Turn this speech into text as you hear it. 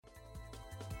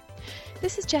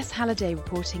This is Jess Halliday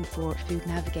reporting for Food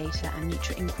Navigator and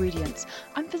Nutri-Ingredients.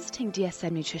 I'm visiting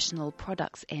DSM Nutritional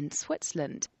Products in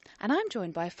Switzerland, and I'm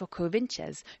joined by Foucault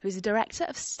Vinches, who is the Director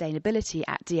of Sustainability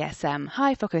at DSM.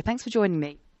 Hi Foucault, thanks for joining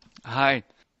me. Hi.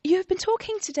 You have been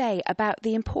talking today about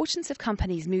the importance of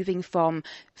companies moving from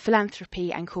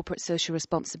philanthropy and corporate social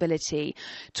responsibility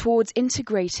towards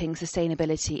integrating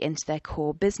sustainability into their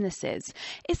core businesses.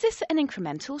 Is this an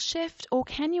incremental shift, or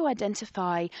can you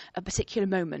identify a particular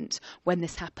moment when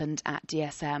this happened at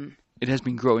DSM? It has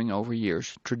been growing over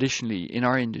years. Traditionally, in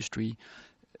our industry,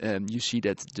 you see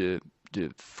that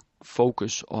the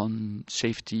focus on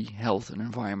safety, health and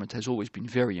environment has always been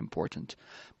very important.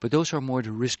 But those are more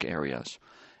the risk areas.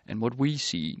 And what we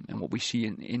see, and what we see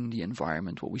in the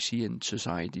environment, what we see in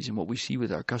societies, and what we see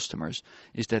with our customers,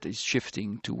 is that it's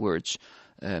shifting towards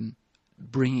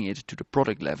bringing it to the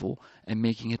product level and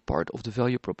making it part of the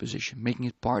value proposition, making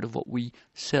it part of what we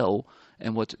sell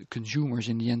and what consumers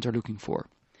in the end are looking for.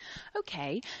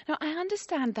 Okay. Now, I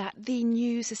understand that the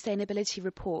new sustainability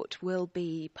report will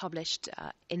be published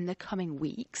in the coming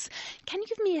weeks. Can you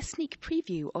give me a sneak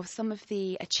preview of some of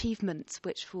the achievements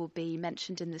which will be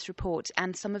mentioned in this report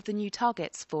and some of the new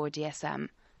targets for DSM?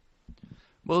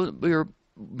 Well,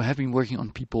 have been working on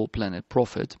People, Planet,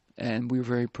 Profit, and we're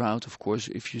very proud, of course,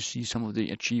 if you see some of the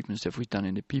achievements that we've done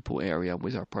in the people area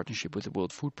with our partnership with the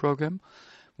World Food Programme,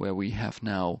 where we have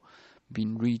now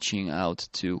been reaching out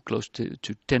to close to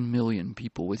 10 million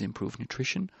people with improved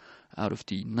nutrition out of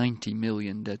the 90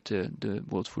 million that the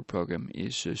World Food Programme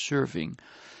is serving.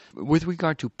 With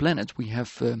regard to planet, we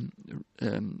have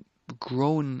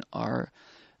grown our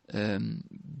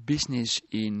business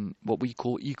in what we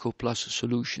call Eco Plus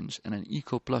solutions. And an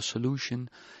Eco Plus solution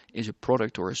is a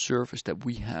product or a service that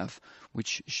we have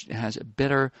which has a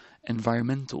better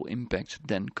environmental impact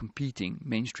than competing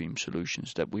mainstream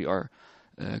solutions that we are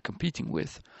competing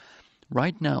with.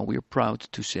 Right now, we are proud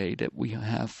to say that we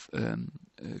have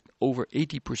over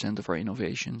 80% of our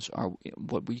innovations are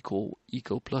what we call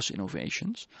Eco Plus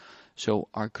innovations, so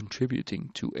are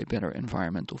contributing to a better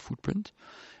environmental footprint.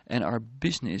 And our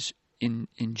business in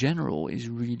general is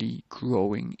really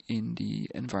growing in the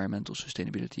environmental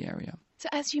sustainability area. So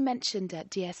as you mentioned,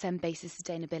 DSM bases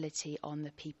sustainability on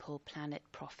the people, planet,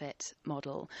 profit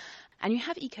model, and you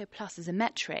have Eco Plus as a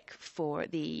metric for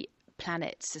the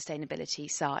planet sustainability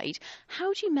side.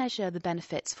 How do you measure the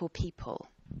benefits for people?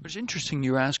 It's interesting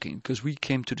you're asking, because we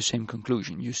came to the same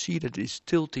conclusion. You see that it's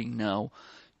tilting now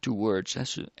towards,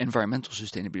 as environmental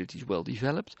sustainability is well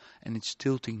developed, and it's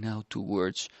tilting now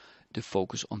towards the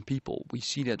focus on people. We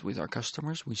see that with our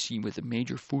customers. We see with the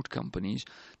major food companies,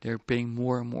 they're paying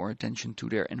more and more attention to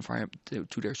their environment,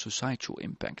 to their societal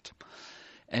impact.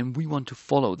 And we want to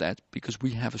follow that because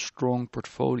we have a strong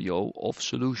portfolio of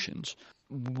solutions.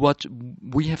 What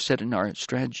we have said in our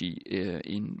strategy,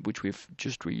 in which we've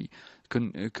just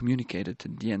communicated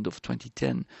at the end of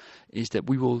 2010, is that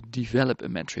we will develop a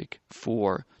metric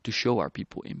to show our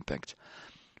people impact.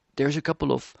 There's a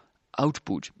couple of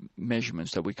output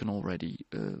measurements that we can already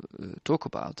talk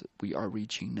about. We are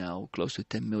reaching now close to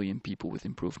 10 million people with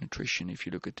improved nutrition. If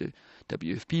you look at the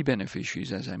WFP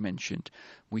beneficiaries, as I mentioned,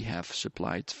 we have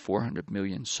supplied 400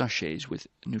 million sachets with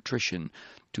nutrition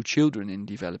to children in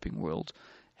the developing world,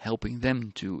 helping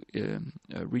them to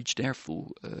reach their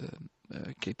full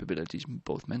capabilities,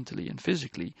 both mentally and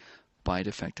physically, by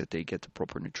the fact that they get the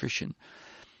proper nutrition.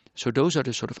 So those are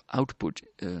the sort of output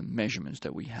measurements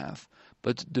that we have.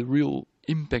 But the real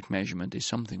impact measurement is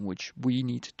something which we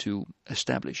need to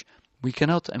establish. We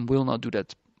cannot and will not do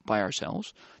that by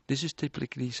ourselves. This is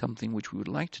typically something which we would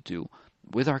like to do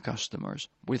with our customers,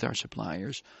 with our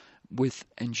suppliers, with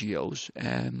NGOs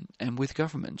and with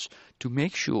governments to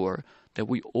make sure that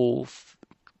we all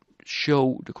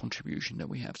show the contribution that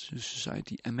we have to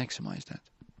society and maximize that.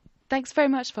 Thanks very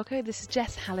much, Foucault. This is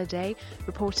Jess Halliday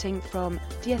reporting from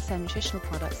DSM Nutritional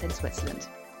Products in Switzerland.